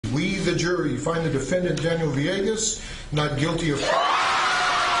the jury find the defendant, Daniel Villegas, not guilty of...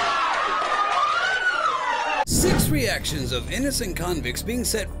 6 reactions of innocent convicts being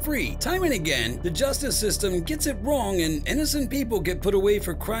set free. Time and again, the justice system gets it wrong and innocent people get put away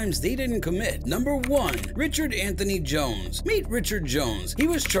for crimes they didn't commit. Number 1. Richard Anthony Jones. Meet Richard Jones. He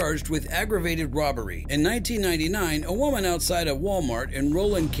was charged with aggravated robbery. In 1999, a woman outside of Walmart in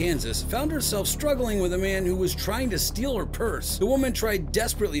Roland, Kansas found herself struggling with a man who was trying to steal her purse. The woman tried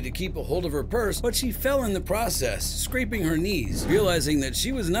desperately to keep a hold of her purse, but she fell in the process, scraping her knees. Realizing that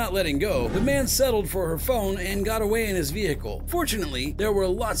she was not letting go, the man settled for her phone and got away in his vehicle. Fortunately, there were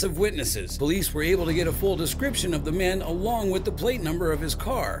lots of witnesses. Police were able to get a full description of the man along with the plate number of his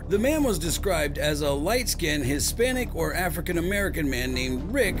car. The man was described as a light-skinned Hispanic or African-American man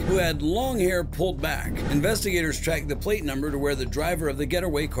named Rick who had long hair pulled back. Investigators tracked the plate number to where the driver of the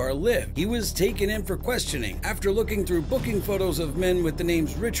getaway car lived. He was taken in for questioning. After looking through booking photos of men with the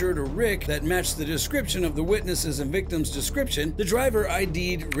names Richard or Rick that matched the description of the witnesses and victim's description, the driver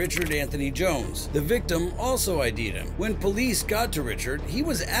ID'd Richard Anthony Jones. The victim also ID'd him. When police got to Richard, he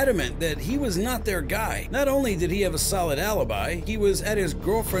was adamant that he was not their guy. Not only did he have a solid alibi, he was at his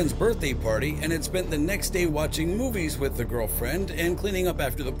girlfriend's birthday party and had spent the next day watching movies with the girlfriend and cleaning up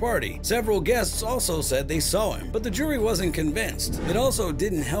after the party. Several guests also said they saw him, but the jury wasn't convinced. It also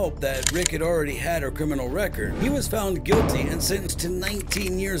didn't help that Rick had already had a criminal record. He was found guilty and sentenced to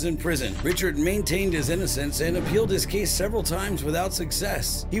 19 years in prison. Richard maintained his innocence and appealed his case several times without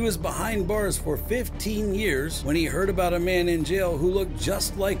success. He was behind bars for 15 years when he heard about a man in jail who looked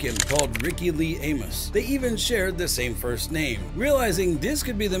just like him called Ricky Lee Amos. They even shared the same first name. Realizing this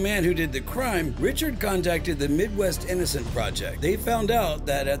could be the man who did the crime, Richard contacted the Midwest Innocent Project. They found out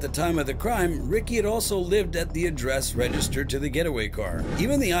that at the time of the crime, Ricky had also lived at the address registered to the getaway car.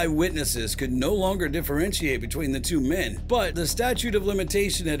 Even the eyewitnesses could no longer differentiate between the two men, but the statute of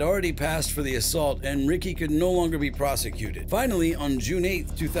limitation had already passed for the assault and Ricky could no longer be prosecuted. Finally, on June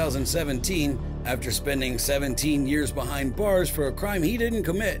 8, 2017, after spending 17 years behind bars for a crime he didn't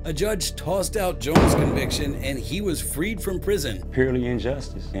commit, a judge tossed out Jones' conviction and he was freed from prison. Purely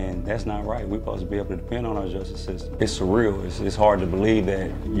injustice, and that's not right. We're supposed to be able to depend on our justice system. It's surreal. It's hard to believe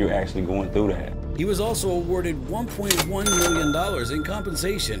that you're actually going through that. He was also awarded $1.1 million in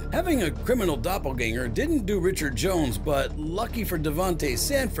compensation. Having a criminal doppelganger didn't do Richard Jones, but lucky for Davontae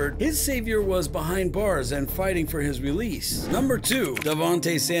Sanford, his savior was behind bars and fighting for his release. Number 2,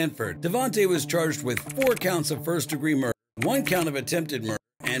 Davontae Sanford. Davontae was charged with 4 counts of first-degree murder, 1 count of attempted murder,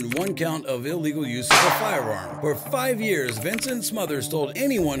 and 1 count of illegal use of a firearm. For 5 years, Vincent Smothers told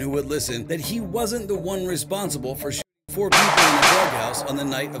anyone who would listen that he wasn't the one responsible for shooting 4 people in a drug house on the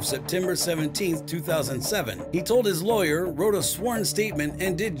night of September 17, 2007. He told his lawyer, wrote a sworn statement,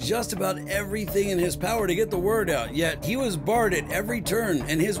 and did just about everything in his power to get the word out, yet he was barred at every turn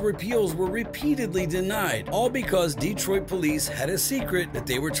and his appeals were repeatedly denied, all because Detroit police had a secret that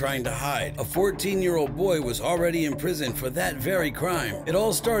they were trying to hide. A 14-year-old boy was already in prison for that very crime. It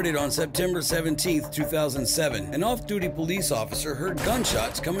all started on September 17, 2007. An off-duty police officer heard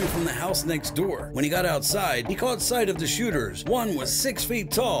gunshots coming from the house next door. When he got outside, he caught sight of the shooters. One was 6 feet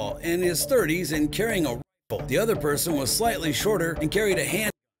tall, in his 30s, and carrying a rifle. The other person was slightly shorter and carried a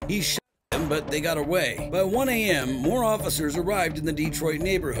handgun. He shot them, but they got away. By 1 a.m., more officers arrived in the Detroit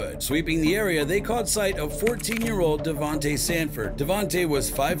neighborhood. Sweeping the area, they caught sight of 14-year-old Davontae Sanford. Davontae was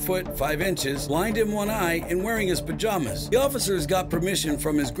 5 foot 5 inches, blind in one eye, and wearing his pajamas. The officers got permission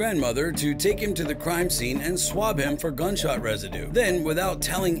from his grandmother to take him to the crime scene and swab him for gunshot residue. Then, without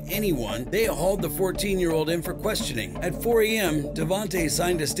telling anyone, they hauled the 14-year-old in for questioning. At 4 a.m., Davontae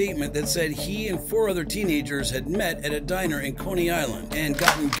signed a statement that said he and 4 other teenagers had met at a diner in Coney Island and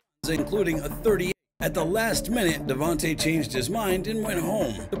gotten guns, including a .38. At the last minute, Davontae changed his mind and went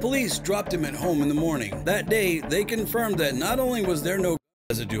home. The police dropped him at home in the morning. That day, they confirmed that not only was there no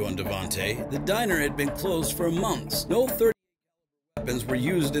residue on Davontae, the diner had been closed for months. No .38 weapons were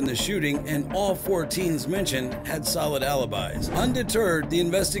used in the shooting, and all 4 teens mentioned had solid alibis. Undeterred, the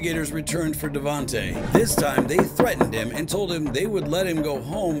investigators returned for Davontae. This time, they threatened him and told him they would let him go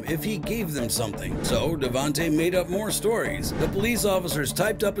home if he gave them something. So, Davontae made up more stories. The police officers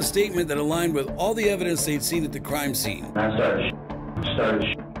typed up a statement that aligned with all the evidence they'd seen at the crime scene. I started him.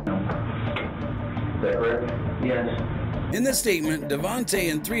 Is that correct? Yes. In the statement,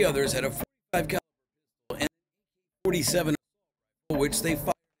 Davontae and 3 others had a .45 caliber pistol and a .47 which they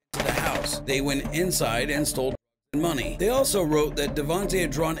fired into the house. They went inside and stole money. They also wrote that Devontae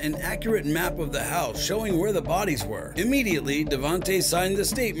had drawn an accurate map of the house showing where the bodies were. Immediately, Devontae signed the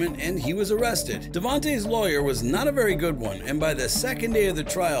statement and he was arrested. Devontae's lawyer was not a very good one, and by the second day of the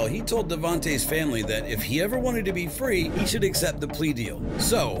trial, he told Devontae's family that if he ever wanted to be free, he should accept the plea deal.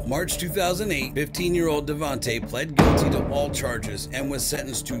 So, March 2008, 15-year-old Devontae pled guilty to all charges and was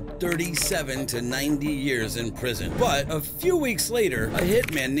sentenced to 37 to 90 years in prison. But a few weeks later, a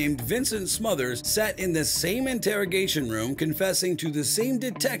hitman named Vincent Smothers sat in the same interrogation room confessing to the same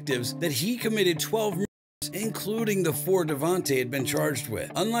detectives that he committed 12 murders, including the 4 Devontae had been charged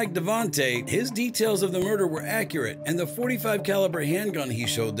with. Unlike Devontae, his details of the murder were accurate, and the .45 caliber handgun he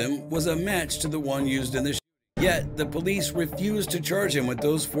showed them was a match to the one used in the shooting. Yet, the police refused to charge him with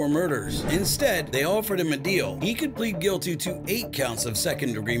those 4 murders. Instead, they offered him a deal. He could plead guilty to 8 counts of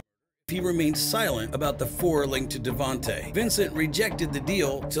second-degree murder if he remained silent about the 4 linked to Devontae. Vincent rejected the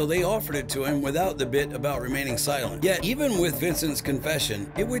deal, so they offered it to him without the bit about remaining silent. Yet, even with Vincent's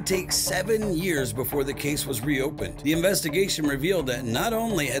confession, it would take 7 years before the case was reopened. The investigation revealed that not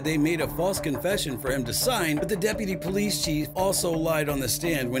only had they made a false confession for him to sign, but the deputy police chief also lied on the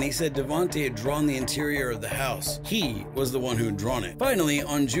stand when he said Devontae had drawn the interior of the house. He was the one who had drawn it. Finally,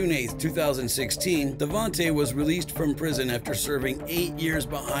 on June 8, 2016, Devontae was released from prison after serving 8 years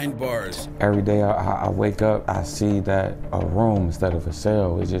behind bars. Every day I wake up, I see that a room instead of a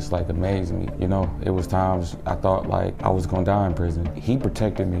cell. It just like amazed me. You know, it was times I thought like I was gonna die in prison. He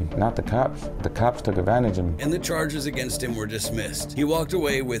protected me, not the cops. The cops took advantage of me. And the charges against him were dismissed. He walked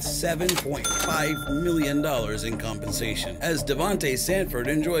away with $7.5 million in compensation. As Devontae Sanford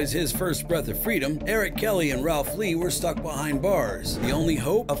enjoys his first breath of freedom, Eric Kelly and Ralph Lee were stuck behind bars. The only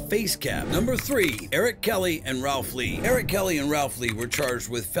hope? A face cap. Number 3, Eric Kelly and Ralph Lee. Eric Kelly and Ralph Lee were charged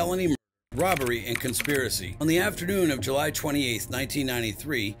with felony murder, robbery, and conspiracy. On the afternoon of July 28,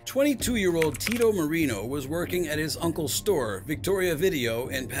 1993, 22-year-old Tito Marino was working at his uncle's store, Victoria Video,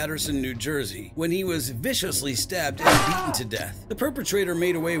 in Paterson, New Jersey, when he was viciously stabbed and beaten to death. The perpetrator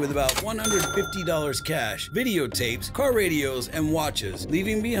made away with about $150 cash, videotapes, car radios, and watches,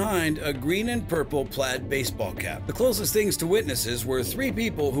 leaving behind a green and purple plaid baseball cap. The closest things to witnesses were 3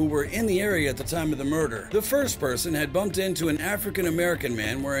 people who were in the area at the time of the murder. The first person had bumped into an African-American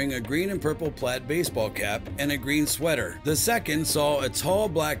man wearing a green and purple plaid baseball cap and a green sweater. The second saw a tall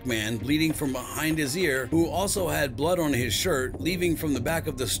black man bleeding from behind his ear who also had blood on his shirt leaving from the back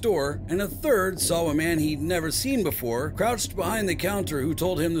of the store, and a third saw a man he'd never seen before crouched behind the counter who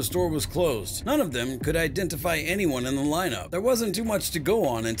told him the store was closed. None of them could identify anyone in the lineup. There wasn't too much to go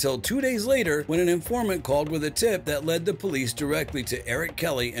on until 2 days later when an informant called with a tip that led the police directly to Eric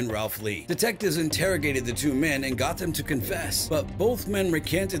Kelly and Ralph Lee. Detectives interrogated the 2 men and got them to confess, but both men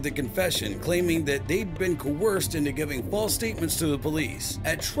recanted the confession, claiming that they'd been coerced into giving false statements to the police.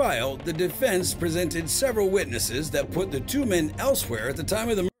 At trial, the defense presented several witnesses that put the 2 men elsewhere at the time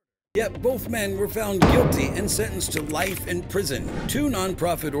of the murder. Yet both men were found guilty and sentenced to life in prison. 2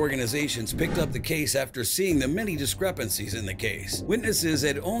 nonprofit organizations picked up the case after seeing the many discrepancies in the case. Witnesses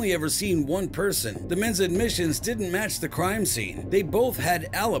had only ever seen one person. The men's admissions didn't match the crime scene. They both had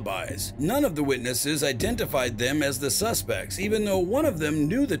alibis. None of the witnesses identified them as the suspects, even though one of them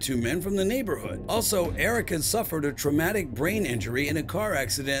knew the 2 men from the neighborhood. Also, Eric had suffered a traumatic brain injury in a car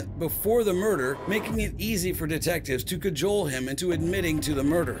accident before the murder, making it easy for detectives to cajole him into admitting to the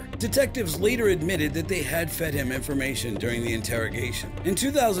murder. Detectives later admitted that they had fed him information during the interrogation. In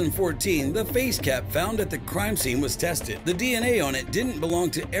 2014, the face cap found at the crime scene was tested. The DNA on it didn't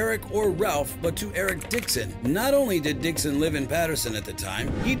belong to Eric or Ralph, but to Eric Dixon. Not only did Dixon live in Paterson at the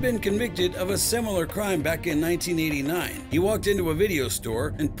time, he'd been convicted of a similar crime back in 1989. He walked into a video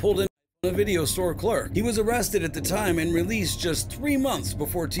store and pulled in a video store clerk. He was arrested at the time and released just 3 months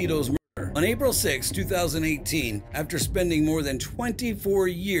before Tito's murder. On April 6, 2018, after spending more than 24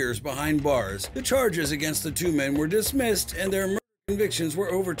 years behind bars, the charges against the 2 men were dismissed and their murder convictions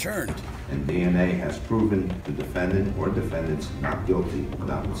were overturned. And DNA has proven the defendant or defendants not guilty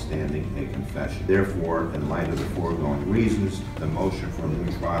notwithstanding a confession. Therefore, in light of the foregoing reasons, the motion for a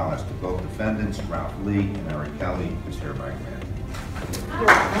new trial as to both defendants, Ralph Lee and Eric Kelly, is hereby granted.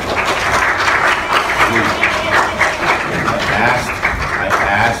 I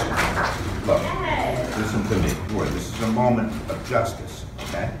asked, look, listen to me. Boy, this is a moment of justice,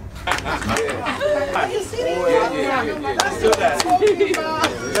 okay?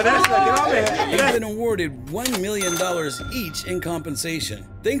 They've been awarded $1 million each in compensation.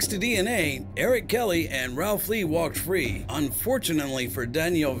 Thanks to DNA, Eric Kelly and Ralph Lee walked free. Unfortunately for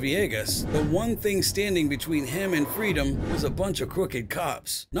Daniel Villegas, the one thing standing between him and freedom was a bunch of crooked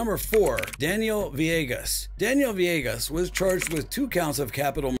cops. Number 4, Daniel Villegas. Daniel Villegas was charged with 2 counts of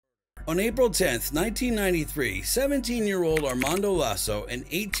capital murder. On April 10th, 1993, 17-year-old Armando Lasso and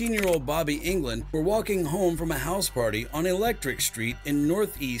 18-year-old Bobby England were walking home from a house party on Electric Street in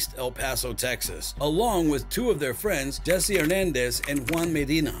northeast El Paso, Texas, along with two of their friends, Jesse Hernandez and Juan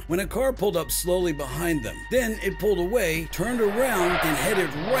Medina, when a car pulled up slowly behind them. Then it pulled away, turned around, and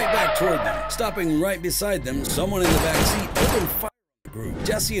headed right back toward them. Stopping right beside them, someone in the back seat opened fire on the group.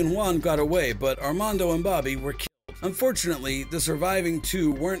 Jesse and Juan got away, but Armando and Bobby were killed. Unfortunately, the surviving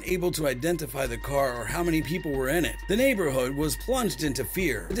two weren't able to identify the car or how many people were in it. The neighborhood was plunged into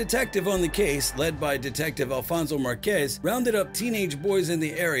fear. The detective on the case, led by Detective Alfonso Marquez, rounded up teenage boys in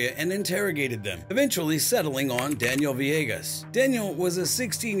the area and interrogated them, eventually settling on Daniel Villegas. Daniel was a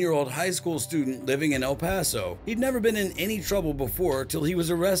 16-year-old high school student living in El Paso. He'd never been in any trouble before till he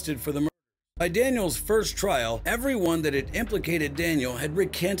was arrested for the murder. By Daniel's first trial, everyone that had implicated Daniel had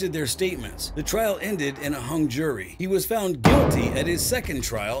recanted their statements. The trial ended in a hung jury. He was found guilty at his second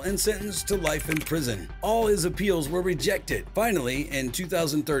trial and sentenced to life in prison. All his appeals were rejected. Finally, in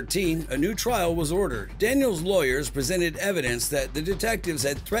 2013, a new trial was ordered. Daniel's lawyers presented evidence that the detectives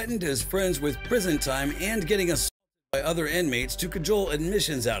had threatened his friends with prison time and getting assaulted by other inmates to cajole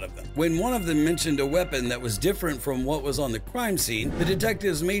admissions out of them. When one of them mentioned a weapon that was different from what was on the crime scene, the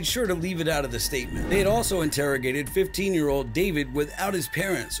detectives made sure to leave it out of the statement. They had also interrogated 15-year-old David without his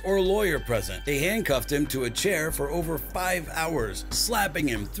parents or a lawyer present. They handcuffed him to a chair for over 5 hours, slapping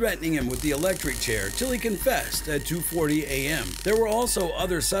him, threatening him with the electric chair till he confessed at 2:40 a.m. There were also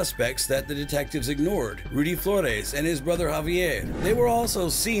other suspects that the detectives ignored: Rudy Flores and his brother Javier. They were also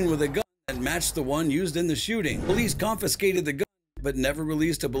seen with a gun that matched the one used in the shooting. Police confiscated the gun but never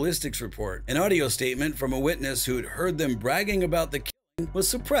released a ballistics report. An audio statement from a witness who'd heard them bragging about the killing was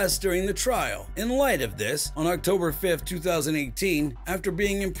suppressed during the trial. In light of this, on October 5, 2018, after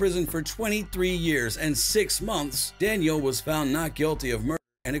being in prison for 23 years and 6 months, Daniel was found not guilty of murder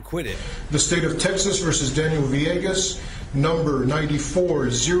and acquitted. The State of Texas versus Daniel Villegas, number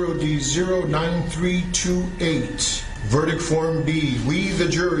 94-0D09328. Verdict Form B. We, the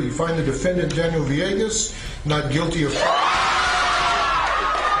jury, find the defendant Daniel Villegas not guilty of...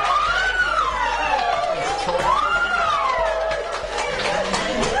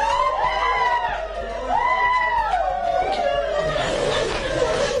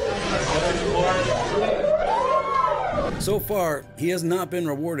 So far, he has not been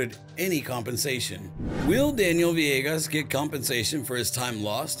rewarded any compensation. Will Daniel Villegas get compensation for his time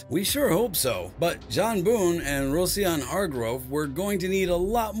lost? We sure hope so. But John Boone and Rosian Hargrove were going to need a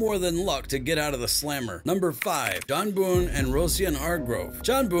lot more than luck to get out of the slammer. Number 5. John Boone and Rosian Hargrove.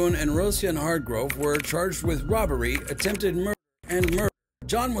 John Boone and Rosian Hargrove were charged with robbery, attempted murder, and murder.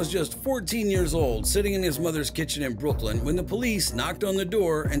 John was just 14 years old, sitting in his mother's kitchen in Brooklyn when the police knocked on the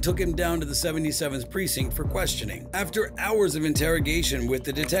door and took him down to the 77th precinct for questioning. After hours of interrogation with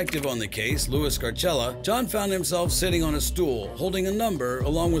the detective on the case, Louis Scarcella, John found himself sitting on a stool, holding a number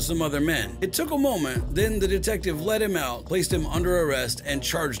along with some other men. It took a moment, then the detective let him out, placed him under arrest, and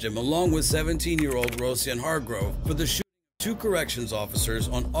charged him along with 17-year-old Rosian Hargrove for the shooting of 2 corrections officers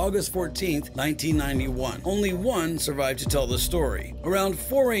on August 14, 1991. Only one survived to tell the story. Around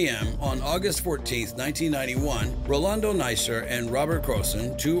 4 a.m. on August 14, 1991, Rolando Neisser and Robert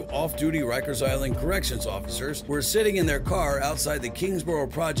Croson, 2 off-duty Rikers Island corrections officers, were sitting in their car outside the Kingsborough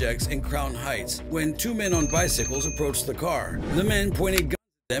Projects in Crown Heights when 2 men on bicycles approached the car. The men pointed guns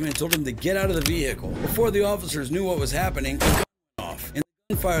at them and told them to get out of the vehicle. Before the officers knew what was happening, a gun went off. In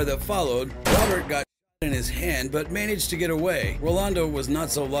the gunfire that followed, Robert got in his hand but managed to get away. Rolando was not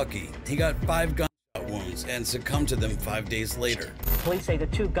so lucky. He got 5 gunshot wounds and succumbed to them 5 days later. Police say the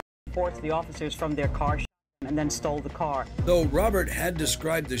 2 guns forced the officers from their car and then stole the car. Though Robert had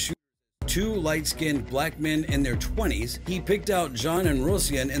described the shooters as 2 light-skinned black men in their 20s, he picked out John and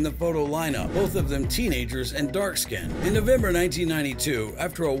Rosian in the photo lineup, both of them teenagers and dark-skinned. In November 1992,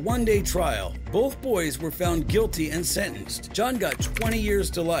 after a 1-day trial, both boys were found guilty and sentenced. John got 20 years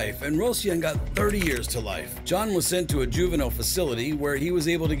to life and Rosian got 30 years to life. John was sent to a juvenile facility where he was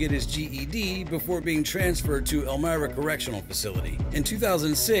able to get his GED before being transferred to Elmira Correctional Facility. In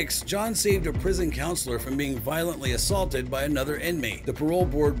 2006, John saved a prison counselor from being violently assaulted by another inmate. The parole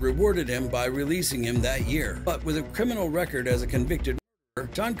board rewarded him by releasing him that year. But with a criminal record as a convicted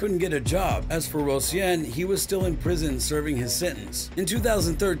John couldn't get a job. As for Rosian, he was still in prison serving his sentence. In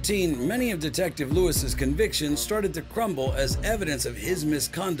 2013, many of Detective Lewis's convictions started to crumble as evidence of his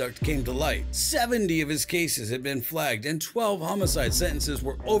misconduct came to light. 70 of his cases had been flagged and 12 homicide sentences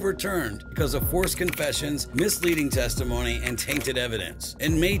were overturned because of forced confessions, misleading testimony, and tainted evidence.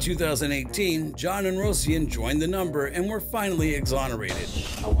 In May 2018, John and Rosian joined the number and were finally exonerated.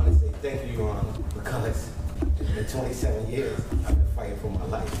 I want to say thank you, Your Honor, because it's been 27 years I've been fighting fighting for my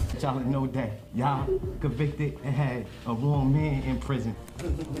life. Y'all know that y'all convicted and had a wrong man in prison.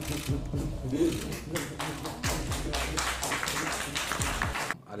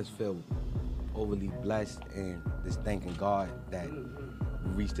 I just feel overly blessed and just thanking God that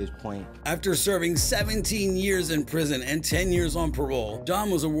we reached this point. After serving 17 years in prison and 10 years on parole,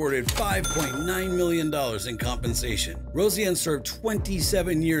 John was awarded $5.9 million in compensation. Roseanne served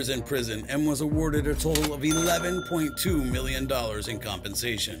 27 years in prison and was awarded a total of $11.2 million in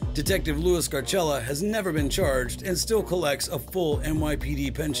compensation. Detective Louis Garcella has never been charged and still collects a full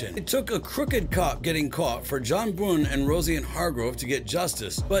NYPD pension. It took a crooked cop getting caught for John Boone and Roseanne Hargrove to get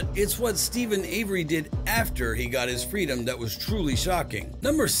justice, but it's what Steven Avery did after he got his freedom that was truly shocking.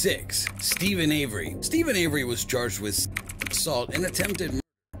 Number 6. Steven Avery. Steven Avery was charged with assault and attempted murder.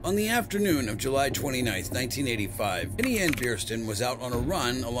 On the afternoon of July 29, 1985, Penny Ann Bierston was out on a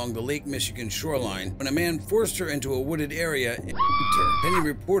run along the Lake Michigan shoreline when a man forced her into a wooded area and raped her. Penny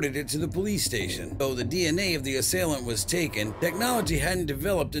reported it to the police station. Though the DNA of the assailant was taken, technology hadn't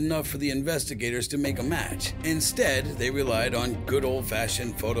developed enough for the investigators to make a match. Instead, they relied on good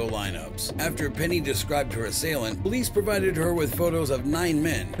old-fashioned photo lineups. After Penny described her assailant, police provided her with photos of 9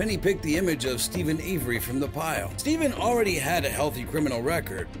 men. Penny picked the image of Steven Avery from the pile. Steven already had a healthy criminal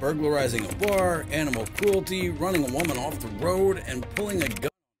record: burglarizing a bar, animal cruelty, running a woman off the road, and pulling a gun.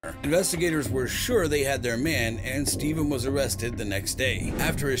 Investigators were sure they had their man, and Steven was arrested the next day.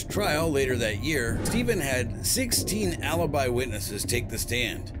 After his trial later that year, Steven had 16 alibi witnesses take the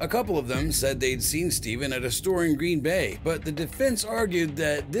stand. A couple of them said they'd seen Steven at a store in Green Bay, but the defense argued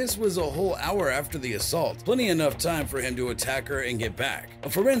that this was a whole hour after the assault, plenty enough time for him to attack her and get back. A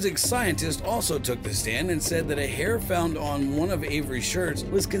forensic scientist also took the stand and said that a hair found on one of Avery's shirts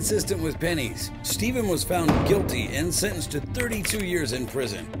was consistent with Penny's. Steven was found guilty and sentenced to 32 years in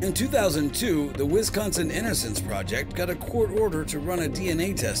prison. In 2002, the Wisconsin Innocence Project got a court order to run a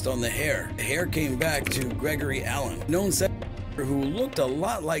DNA test on the hair. The hair came back to Gregory Allen, known who looked a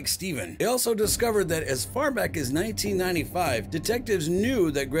lot like Steven. They also discovered that as far back as 1995, detectives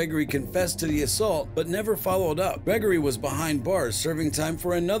knew that Gregory confessed to the assault but never followed up. Gregory was behind bars serving time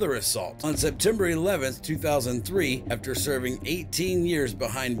for another assault. On September 11, 2003, after serving 18 years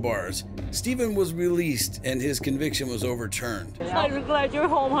behind bars, Steven was released and his conviction was overturned. I'm glad you're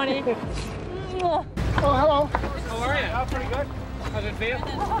home, honey. Oh, hello. How are you? Oh, pretty good. How's it feel?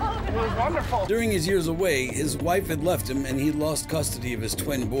 It was wonderful. During his years away, his wife had left him and he'd lost custody of his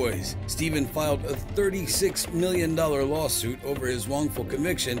twin boys. Steven filed a $36 million lawsuit over his wrongful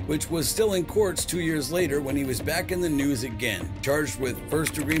conviction, which was still in courts 2 years later when he was back in the news again, charged with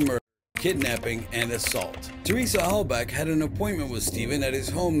first-degree murder, kidnapping, and assault. Teresa Hallback had an appointment with Steven at his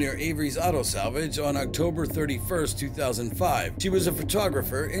home near Avery's Auto Salvage on October 31, 2005. She was a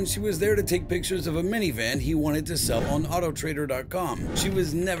photographer and she was there to take pictures of a minivan he wanted to sell on Autotrader.com. She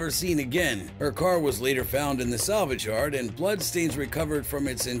was never seen again. Her car was later found in the salvage yard and bloodstains recovered from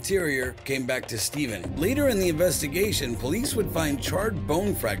its interior came back to Steven. Later in the investigation, police would find charred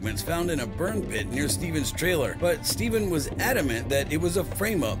bone fragments found in a burn pit near Steven's trailer, but Steven was adamant that it was a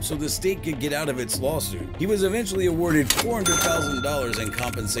frame-up so the state could get out of its lawsuit. He was eventually awarded $400,000 in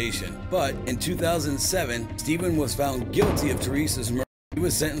compensation, but in 2007, Steven was found guilty of Teresa's murder. He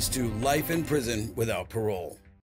was sentenced to life in prison without parole.